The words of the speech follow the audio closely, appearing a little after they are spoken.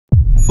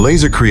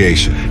Laser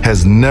creation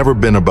has never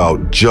been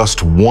about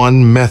just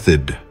one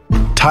method.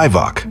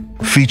 Tyvok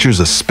features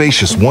a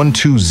spacious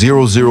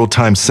 1200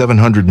 x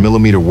 700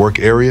 millimeter work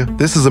area.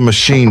 This is a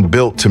machine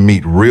built to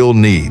meet real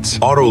needs.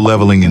 Auto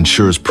leveling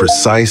ensures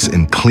precise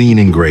and clean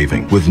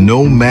engraving with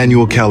no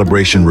manual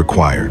calibration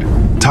required.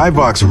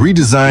 Tyvok's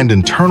redesigned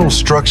internal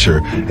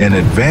structure and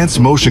advanced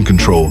motion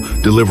control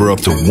deliver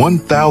up to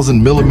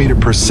 1000 millimeter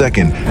per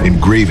second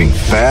engraving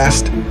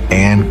fast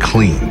and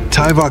clean.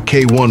 Tyvok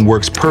K1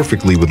 works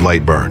perfectly with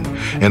light burn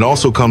and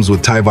also comes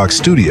with Tyvok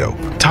Studio.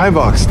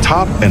 Tyvok's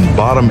top and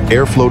bottom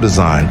airflow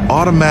design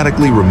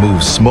automatically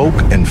removes smoke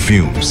and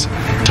fumes.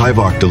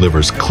 Tyvok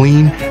delivers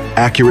clean,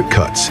 accurate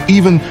cuts.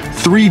 Even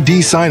 3D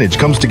signage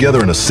comes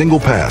together in a single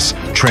pass.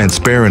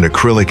 Transparent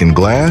acrylic and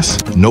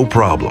glass, no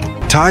problem.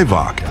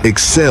 Tyvok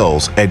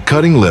excels at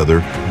cutting leather.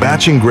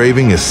 Batch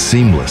engraving is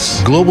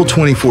seamless. Global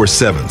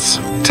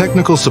 24/7.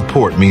 Technical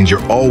support means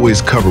you're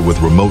always covered with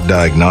remote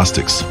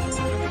diagnostics.